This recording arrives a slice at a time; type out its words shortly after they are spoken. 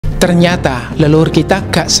Ternyata leluhur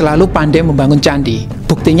kita gak selalu pandai membangun candi.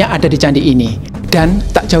 Buktinya ada di candi ini. Dan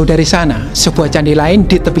tak jauh dari sana, sebuah candi lain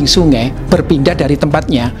di tebing sungai berpindah dari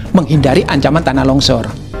tempatnya menghindari ancaman tanah longsor,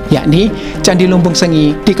 yakni Candi Lumbung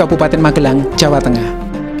Sengi di Kabupaten Magelang, Jawa Tengah.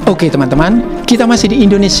 Oke teman-teman, kita masih di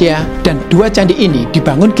Indonesia dan dua candi ini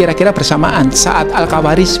dibangun kira-kira bersamaan saat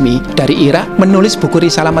Al-Khawarizmi dari Irak menulis buku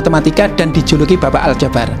risalah matematika dan dijuluki Bapak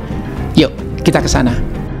Aljabar. Yuk, kita ke sana.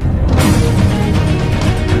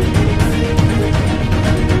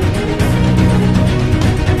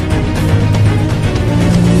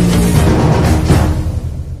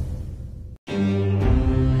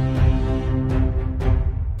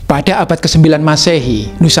 Pada abad ke-9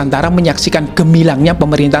 Masehi, Nusantara menyaksikan gemilangnya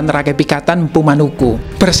pemerintahan Rakai Pikatan Mpu Manuku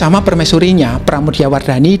bersama permaisurinya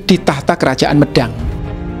Pramudyawardhani di tahta kerajaan Medang.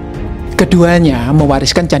 Keduanya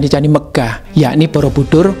mewariskan candi-candi megah, yakni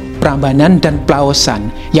Borobudur, Prambanan, dan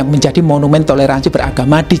Plaosan yang menjadi monumen toleransi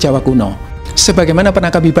beragama di Jawa kuno. Sebagaimana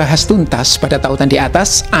pernah kami bahas tuntas pada tautan di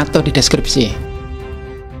atas atau di deskripsi.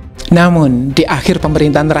 Namun, di akhir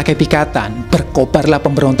pemerintahan Rakai Pikatan, berkobarlah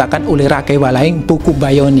pemberontakan oleh Rakai Walaing Mpu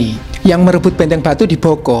Kumbayoni yang merebut benteng batu di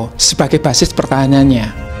Boko sebagai basis pertahanannya.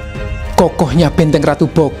 Kokohnya benteng Ratu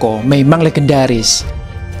Boko memang legendaris.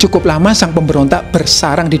 Cukup lama sang pemberontak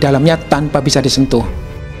bersarang di dalamnya tanpa bisa disentuh.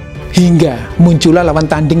 Hingga muncullah lawan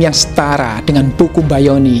tanding yang setara dengan Mpu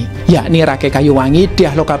Kumbayoni, yakni Rakai Kayuwangi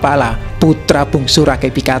Dyahlokapala, putra bungsu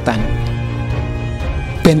Rakai Pikatan.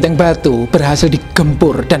 Benteng batu berhasil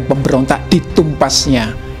digempur dan pemberontak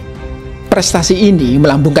ditumpasnya. Prestasi ini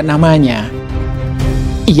melambungkan namanya.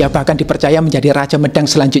 Ia bahkan dipercaya menjadi Raja Medang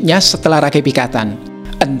selanjutnya setelah Rakai Pikatan.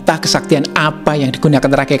 Entah kesaktian apa yang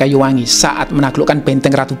digunakan Rakai Kayuwangi saat menaklukkan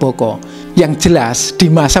benteng Ratu Boko. Yang jelas,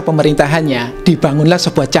 di masa pemerintahannya dibangunlah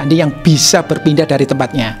sebuah candi yang bisa berpindah dari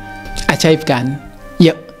tempatnya. Ajaib kan?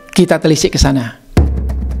 Yuk, kita telisik ke sana.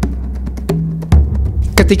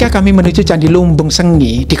 Ketika kami menuju Candi Lumbung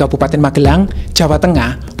Sengi di Kabupaten Magelang, Jawa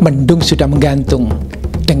Tengah, mendung sudah menggantung.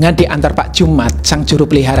 Dengan diantar Pak Jumat, sang juru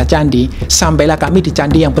pelihara candi, sampailah kami di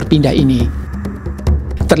candi yang berpindah ini.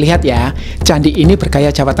 Terlihat ya, candi ini bergaya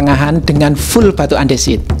Jawa Tengahan dengan full batu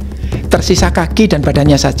andesit. Tersisa kaki dan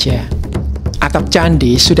badannya saja. Atap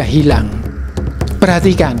candi sudah hilang.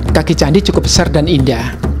 Perhatikan, kaki candi cukup besar dan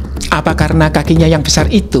indah. Apa karena kakinya yang besar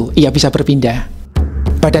itu ia bisa berpindah?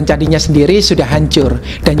 Badan candinya sendiri sudah hancur,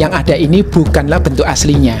 dan yang ada ini bukanlah bentuk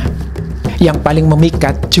aslinya. Yang paling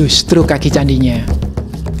memikat justru kaki candinya.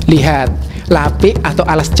 Lihat, lapik atau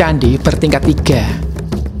alas candi bertingkat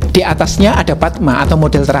 3. Di atasnya ada padma atau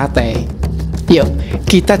model teratai. Yuk,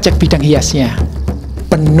 kita cek bidang hiasnya.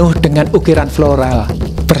 Penuh dengan ukiran floral,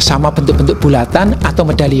 bersama bentuk-bentuk bulatan atau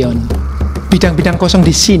medalion. Bidang-bidang kosong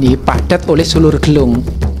di sini padat oleh sulur gelung.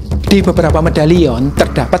 Di beberapa medalion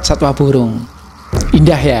terdapat satwa burung.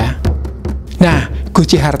 Indah ya. Nah,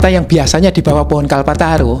 guci harta yang biasanya di bawah pohon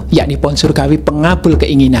kalpataru, yakni pohon surgawi pengabul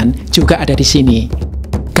keinginan, juga ada di sini.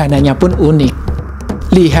 Gananya pun unik.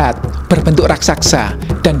 Lihat, berbentuk raksasa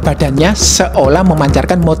dan badannya seolah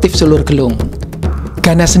memancarkan motif sulur gelung.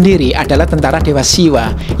 Gana sendiri adalah tentara Dewa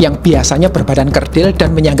Siwa yang biasanya berbadan kerdil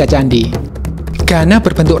dan menyangga candi. Gana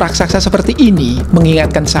berbentuk raksasa seperti ini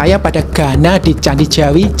mengingatkan saya pada Gana di Candi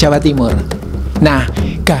Jawi, Jawa Timur. Nah,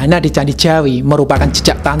 Gana di Candi Jawi merupakan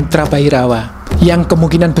jejak Tantra Bhairawa yang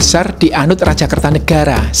kemungkinan besar dianut Raja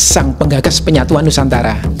Kertanegara, sang penggagas penyatuan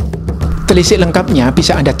Nusantara. Telisik lengkapnya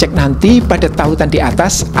bisa Anda cek nanti pada tautan di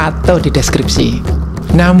atas atau di deskripsi.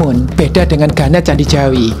 Namun, beda dengan Gana Candi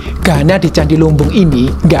Jawi, Gana di Candi Lumbung ini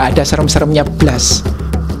nggak ada serem-seremnya blas.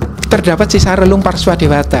 Terdapat sisa relung Parswa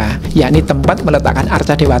Dewata, yakni tempat meletakkan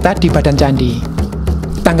arca dewata di badan candi.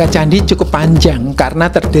 Tangga candi cukup panjang karena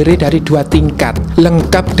terdiri dari 2 tingkat,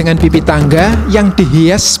 lengkap dengan pipi tangga yang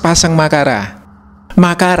dihias pasang makara.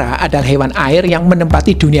 Makara adalah hewan air yang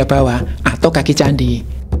menempati dunia bawah atau kaki candi.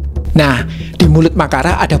 Nah, di mulut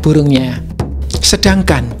makara ada burungnya.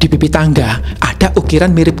 Sedangkan di pipi tangga ada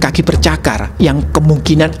ukiran mirip kaki bercakar yang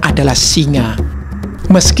kemungkinan adalah singa.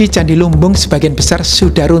 Meski Candi Lumbung sebagian besar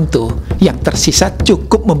sudah runtuh, yang tersisa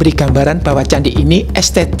cukup memberi gambaran bahwa candi ini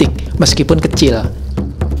estetik meskipun kecil.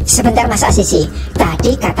 Sebentar Mas ASISI,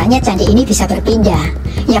 tadi katanya candi ini bisa berpindah.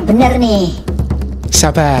 Yang benar nih.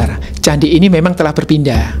 Sabar, candi ini memang telah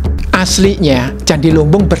berpindah. Aslinya, Candi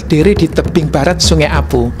Lumbung berdiri di tebing barat Sungai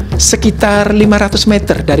Apu, sekitar 500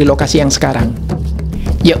 meter dari lokasi yang sekarang.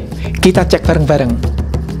 Yuk, kita cek bareng-bareng.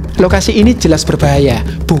 Lokasi ini jelas berbahaya,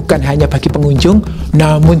 bukan hanya bagi pengunjung,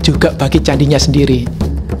 namun juga bagi candinya sendiri.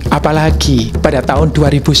 Apalagi pada tahun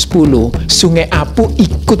 2010, Sungai Apu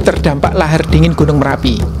ikut terdampak lahar dingin Gunung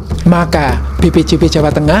Merapi. Maka BPJB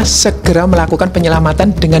Jawa Tengah segera melakukan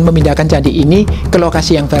penyelamatan dengan memindahkan candi ini ke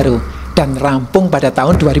lokasi yang baru dan rampung pada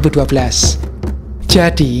tahun 2012.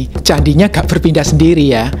 Jadi, candinya gak berpindah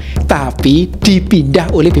sendiri ya, tapi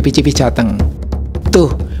dipindah oleh BPJB Jateng.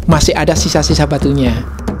 Tuh, masih ada sisa-sisa batunya.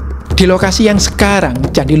 Di lokasi yang sekarang,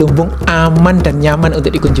 Candi Lumbung aman dan nyaman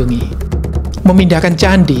untuk dikunjungi. Memindahkan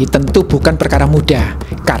candi tentu bukan perkara mudah,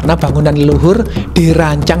 karena bangunan leluhur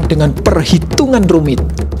dirancang dengan perhitungan rumit.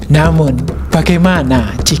 Namun,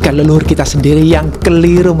 bagaimana jika leluhur kita sendiri yang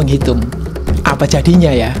keliru menghitung? Apa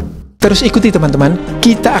jadinya ya? Terus ikuti teman-teman,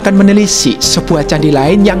 kita akan menelisik sebuah candi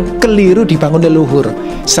lain yang keliru dibangun leluhur,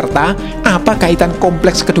 serta apa kaitan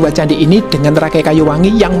kompleks kedua candi ini dengan Rakai Kayu Wangi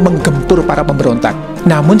yang menggempur para pemberontak.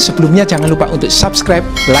 Namun sebelumnya jangan lupa untuk subscribe,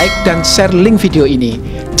 like, dan share link video ini.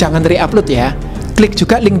 Jangan reupload ya. Klik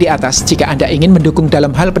juga link di atas jika Anda ingin mendukung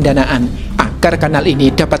dalam hal pendanaan, agar kanal ini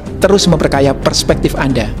dapat terus memperkaya perspektif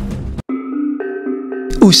Anda.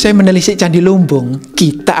 Usai menelisik Candi Lumbung,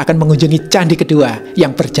 kita akan mengunjungi candi kedua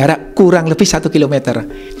yang berjarak kurang lebih 1 km,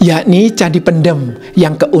 yakni Candi Pendem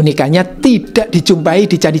yang keunikannya tidak dijumpai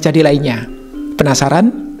di candi-candi lainnya.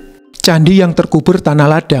 Penasaran? Candi yang terkubur tanah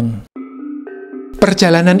ladang.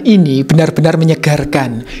 Perjalanan ini benar-benar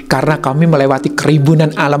menyegarkan karena kami melewati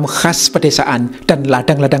kerimbunan alam khas pedesaan dan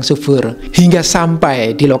ladang-ladang subur hingga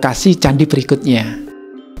sampai di lokasi candi berikutnya.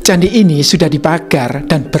 Candi ini sudah dipagar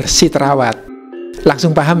dan bersih terawat.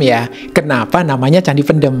 Langsung paham ya, kenapa namanya Candi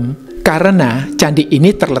Pendem? Karena candi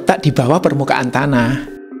ini terletak di bawah permukaan tanah.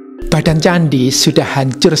 Badan candi sudah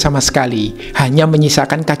hancur sama sekali, hanya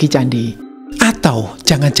menyisakan kaki candi. Atau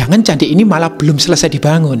jangan-jangan candi ini malah belum selesai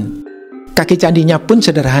dibangun. Kaki candinya pun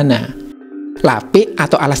sederhana. Lapik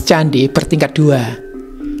atau alas candi bertingkat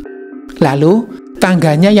 2. Lalu,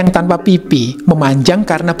 tangganya yang tanpa pipi memanjang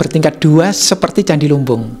karena bertingkat 2 seperti Candi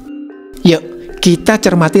Lumbung. Yuk, kita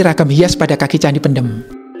cermati ragam hias pada kaki Candi Pendem.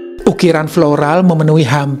 Ukiran floral memenuhi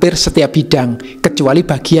hampir setiap bidang, kecuali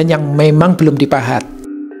bagian yang memang belum dipahat.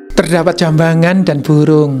 Terdapat jambangan dan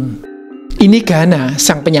burung. Ini Gana,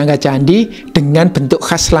 sang penyangga candi dengan bentuk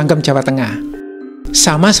khas langgam Jawa Tengah.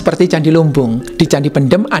 Sama seperti Candi Lumbung, di Candi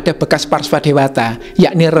Pendem ada bekas Parswa Dewata,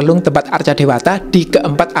 yakni relung tempat arca Dewata di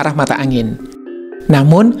keempat arah mata angin.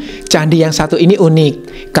 Namun, candi yang satu ini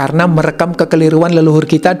unik karena merekam kekeliruan leluhur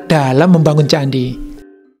kita dalam membangun candi.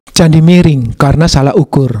 Candi miring karena salah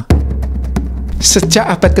ukur. Sejak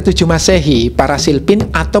abad ke-7 Masehi, para silpin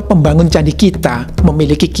atau pembangun candi kita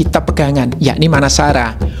memiliki kitab pegangan, yakni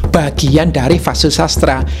Manasara, bagian dari Vastu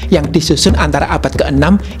Sastra yang disusun antara abad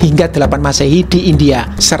ke-6 hingga 8 Masehi di India,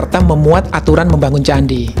 serta memuat aturan membangun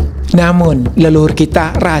candi. Namun, leluhur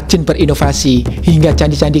kita rajin berinovasi, hingga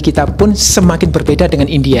candi-candi kita pun semakin berbeda dengan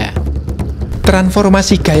India.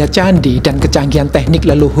 Transformasi gaya candi dan kecanggihan teknik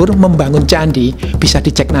leluhur membangun candi bisa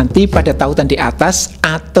dicek nanti pada tautan di atas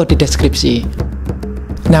atau di deskripsi.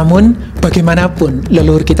 Namun, bagaimanapun,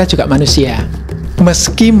 leluhur kita juga manusia.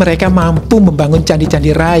 Meski mereka mampu membangun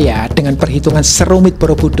candi-candi raya dengan perhitungan serumit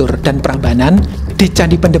Borobudur dan Prambanan, di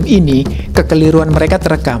Candi Pendem ini, kekeliruan mereka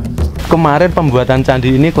terekam. Kemarin pembuatan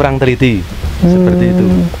candi ini kurang teliti, seperti itu.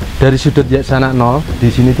 Dari sudut sana 0,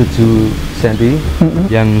 di sini 7 cm,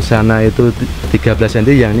 yang sana itu 13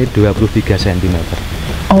 cm, yang ini 23 cm.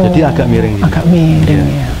 Oh, jadi agak miring gitu. Agak miring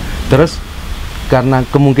ya. Terus, karena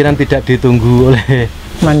kemungkinan tidak ditunggu oleh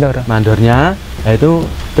mandornya, itu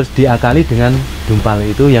terus diakali dengan dumpal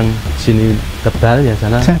itu yang sini tebal, yang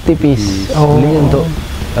sana tipis. Oh. Ini untuk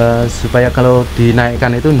supaya kalau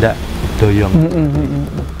dinaikkan itu enggak doyong.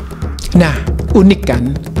 Nah, unik kan?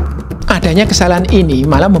 Adanya kesalahan ini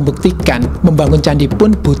malah membuktikan membangun candi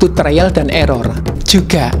pun butuh trial dan error.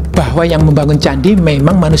 Juga bahwa yang membangun candi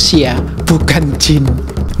memang manusia, bukan jin.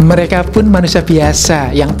 Mereka pun manusia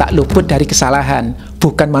biasa yang tak luput dari kesalahan,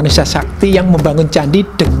 bukan manusia sakti yang membangun candi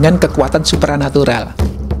dengan kekuatan supranatural.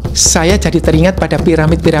 Saya jadi teringat pada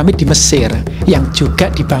piramid-piramid di Mesir yang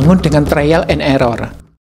juga dibangun dengan trial and error.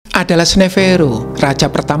 Adalah Sneferu,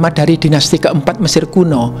 raja pertama dari dinasti keempat Mesir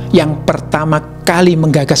kuno yang pertama kali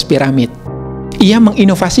menggagas piramid. Ia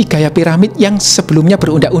menginovasi gaya piramid yang sebelumnya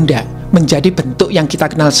berundak-undak menjadi bentuk yang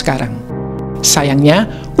kita kenal sekarang.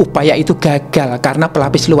 Sayangnya, upaya itu gagal karena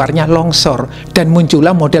pelapis luarnya longsor dan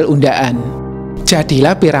muncullah model undaan.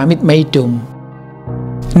 Jadilah piramid Meidum.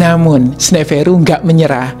 Namun, Sneferu nggak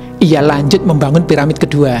menyerah, ia lanjut membangun piramid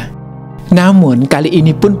kedua. Namun, kali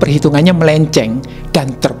ini pun perhitungannya melenceng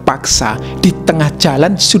dan terpaksa di tengah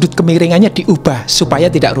jalan sudut kemiringannya diubah supaya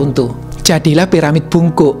tidak runtuh. Jadilah piramid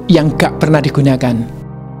bungkuk yang gak pernah digunakan.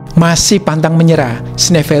 Masih pantang menyerah,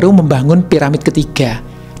 Sneferu membangun piramid ketiga.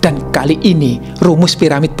 Dan kali ini rumus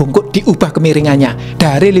piramid bungkuk diubah kemiringannya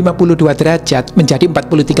dari 52 derajat menjadi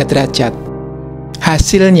 43 derajat.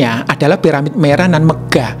 Hasilnya adalah piramid merah nan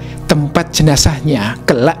megah, tempat jenazahnya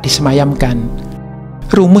kelak disemayamkan.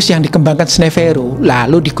 Rumus yang dikembangkan Seneferu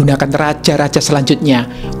lalu digunakan raja-raja selanjutnya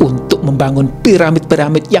untuk membangun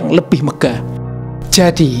piramid-piramid yang lebih megah.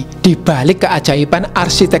 Jadi, di balik keajaiban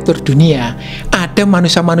arsitektur dunia, ada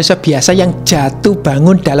manusia-manusia biasa yang jatuh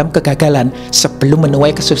bangun dalam kegagalan sebelum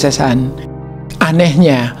menuai kesuksesan.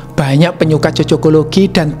 Anehnya, banyak penyuka cocokologi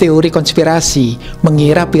dan teori konspirasi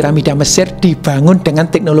mengira piramida Mesir dibangun dengan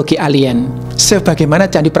teknologi alien, sebagaimana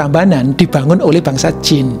Candi Prambanan dibangun oleh bangsa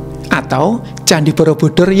jin, atau Candi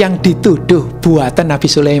Borobudur yang dituduh buatan Nabi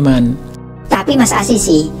Sulaiman. Tapi Mas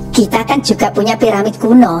ASISI, kita kan juga punya piramid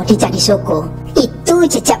kuno di Candi Suku. Itu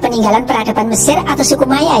jejak peninggalan peradaban Mesir atau suku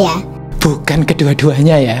Maya ya? Bukan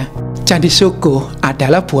kedua-duanya ya. Candi Suku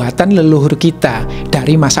adalah buatan leluhur kita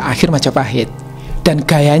dari masa akhir Majapahit. Dan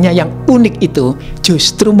gayanya yang unik itu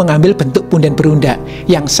justru mengambil bentuk punden berundak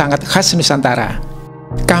yang sangat khas Nusantara.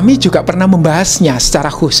 Kami juga pernah membahasnya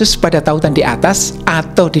secara khusus pada tautan di atas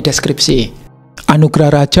atau di deskripsi.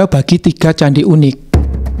 Anugerah Raja bagi 3 candi unik.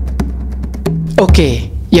 Oke,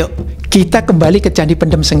 yuk kita kembali ke Candi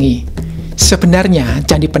Pendem Sengi. Sebenarnya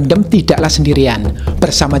Candi Pendem tidaklah sendirian.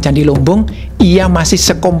 Bersama Candi Lumbung, ia masih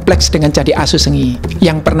sekompleks dengan Candi Asu Sengi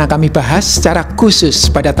yang pernah kami bahas secara khusus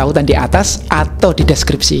pada tautan di atas atau di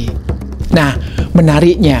deskripsi. Nah,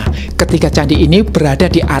 menariknya ketika candi ini berada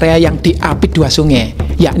di area yang diapit 2 sungai,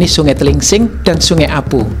 yakni Sungai Telingsing dan Sungai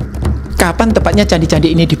Apu. Kapan tepatnya candi-candi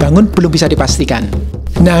ini dibangun belum bisa dipastikan.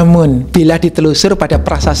 Namun, bila ditelusur pada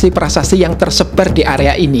prasasti-prasasti yang tersebar di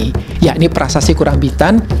area ini, yakni prasasti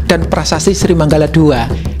Kurambitan dan prasasti Sri Manggala II,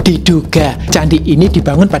 diduga candi ini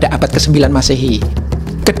dibangun pada abad ke-9 Masehi.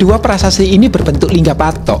 Kedua prasasti ini berbentuk lingga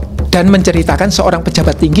patok dan menceritakan seorang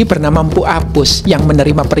pejabat tinggi bernama Mpu Apus yang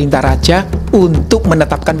menerima perintah raja untuk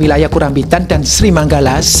menetapkan wilayah Kurambitan dan Sri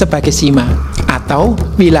Manggala sebagai sima, atau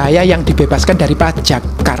wilayah yang dibebaskan dari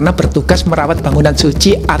pajak karena bertugas merawat bangunan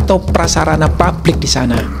suci atau prasarana publik di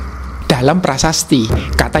sana. Dalam prasasti,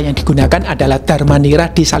 kata yang digunakan adalah Dharmanira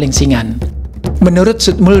di Salingsingan. Menurut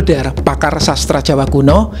Sudmulder, pakar sastra Jawa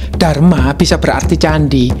kuno, Dharma bisa berarti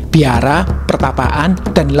candi, biara, pertapaan,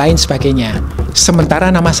 dan lain sebagainya. Sementara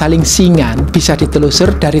nama Salingsingan bisa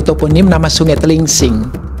ditelusur dari toponim nama Sungai Telingsing.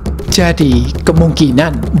 Jadi,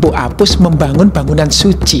 kemungkinan Mpu Apus membangun bangunan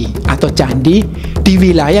suci atau candi di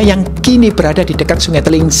wilayah yang kini berada di dekat Sungai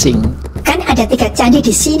Telingsing. Kan ada 3 candi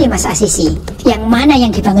di sini Mas ASISI. Yang mana yang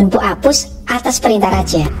dibangun Mpu Apus atas perintah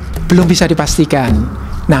raja? Belum bisa dipastikan.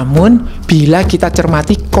 Namun, bila kita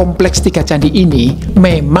cermati kompleks 3 candi ini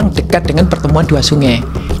memang dekat dengan pertemuan 2 sungai,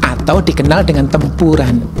 atau dikenal dengan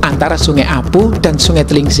tempuran antara Sungai Apu dan Sungai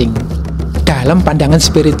Telingsing. Dalam pandangan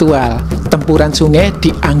spiritual, tempuran sungai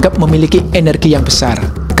dianggap memiliki energi yang besar.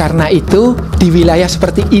 Karena itu, di wilayah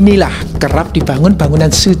seperti inilah kerap dibangun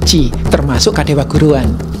bangunan suci, termasuk Kadewa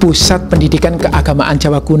Guruan, pusat pendidikan keagamaan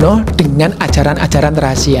Jawa kuno dengan ajaran-ajaran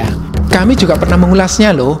rahasia. Kami juga pernah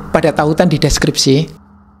mengulasnya loh pada tautan di deskripsi.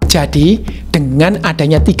 Jadi, dengan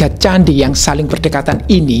adanya 3 candi yang saling berdekatan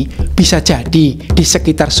ini, bisa jadi di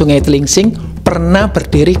sekitar Sungai Telingsing pernah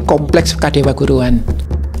berdiri kompleks Kadewa Guruan.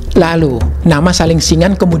 Lalu, nama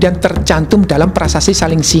Salingsingan kemudian tercantum dalam prasasti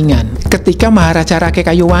Salingsingan ketika Maharaja Rake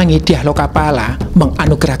Kayuwangi Dyahlokapala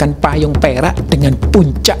menganugerahkan payung perak dengan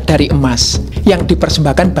puncak dari emas yang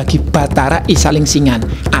dipersembahkan bagi Batara I Salingsingan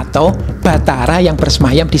atau Batara yang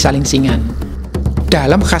bersemayam di Salingsingan.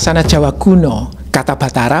 Dalam khasanah Jawa kuno, kata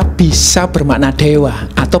Batara bisa bermakna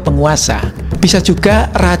dewa atau penguasa, bisa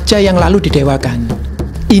juga raja yang lalu didewakan.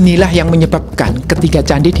 Inilah yang menyebabkan ketiga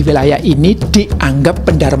candi di wilayah ini dianggap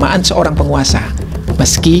pendarmaan seorang penguasa,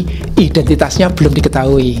 meski identitasnya belum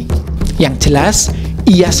diketahui. Yang jelas,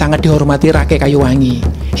 ia sangat dihormati Rake Kayuwangi,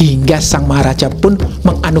 hingga sang maharaja pun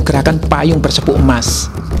menganugerahkan payung bersepuk emas.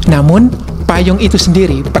 Namun, payung itu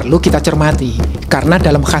sendiri perlu kita cermati, karena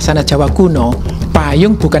dalam khasanah Jawa kuno,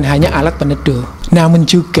 payung bukan hanya alat peneduh, namun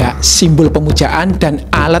juga simbol pemujaan dan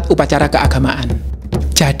alat upacara keagamaan.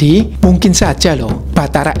 Jadi, mungkin saja loh,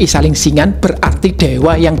 Batara I Salingsingan berarti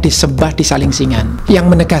dewa yang disembah di Salingsingan,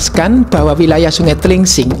 yang menegaskan bahwa wilayah Sungai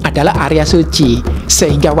Telingsing adalah area suci,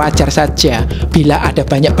 sehingga wajar saja bila ada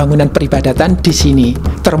banyak bangunan peribadatan di sini,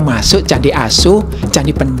 termasuk Candi Asu,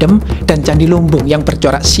 Candi Pendem, dan Candi Lumbung yang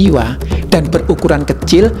bercorak siwa dan berukuran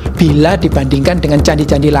kecil bila dibandingkan dengan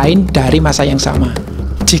candi-candi lain dari masa yang sama.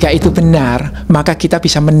 Jika itu benar, maka kita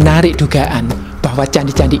bisa menarik dugaan bahwa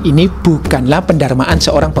candi-candi ini bukanlah pendarmaan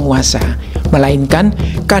seorang penguasa, melainkan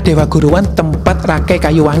Kadewa Guruan tempat Rake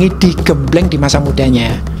Kayuwangi digembleng di masa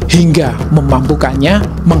mudanya, hingga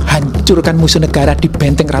memampukannya menghancurkan musuh negara di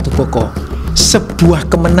benteng Ratu Boko.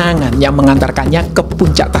 Sebuah kemenangan yang mengantarkannya ke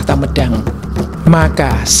puncak tahta Medang.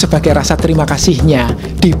 Maka sebagai rasa terima kasihnya,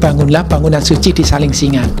 dibangunlah bangunan suci di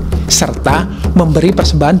Salingsingan, serta memberi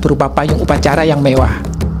persembahan berupa payung upacara yang mewah.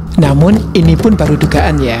 Namun ini pun baru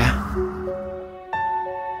dugaan ya.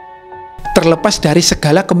 Terlepas dari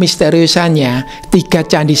segala kemisteriusannya, 3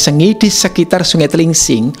 candi Sengi di sekitar Sungai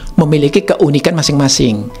Telingsing memiliki keunikan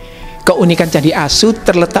masing-masing. Keunikan Candi Asu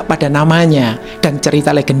terletak pada namanya dan cerita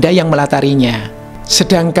legenda yang melatarinya.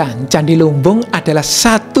 Sedangkan Candi Lumbung adalah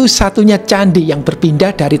satu-satunya candi yang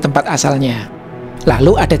berpindah dari tempat asalnya.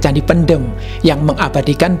 Lalu ada Candi Pendem yang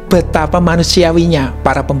mengabadikan betapa manusiawinya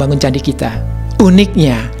para pembangun candi kita.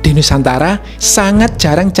 Uniknya, di Nusantara sangat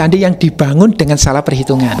jarang candi yang dibangun dengan salah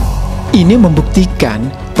perhitungan. Ini membuktikan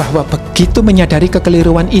bahwa begitu menyadari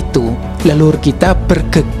kekeliruan itu, leluhur kita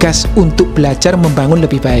bergegas untuk belajar membangun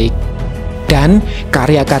lebih baik. Dan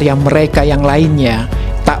karya-karya mereka yang lainnya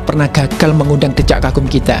tak pernah gagal mengundang decak kagum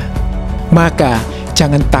kita. Maka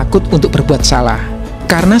jangan takut untuk berbuat salah,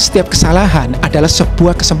 karena setiap kesalahan adalah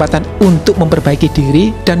sebuah kesempatan untuk memperbaiki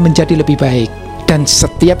diri dan menjadi lebih baik. Dan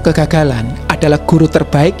setiap kegagalan adalah guru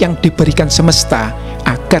terbaik yang diberikan semesta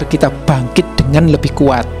agar kita bangkit dengan lebih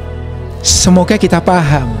kuat. Semoga kita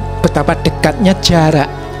paham betapa dekatnya jarak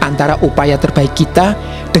antara upaya terbaik kita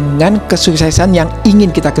dengan kesuksesan yang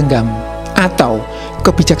ingin kita genggam, atau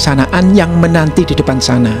kebijaksanaan yang menanti di depan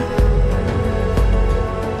sana.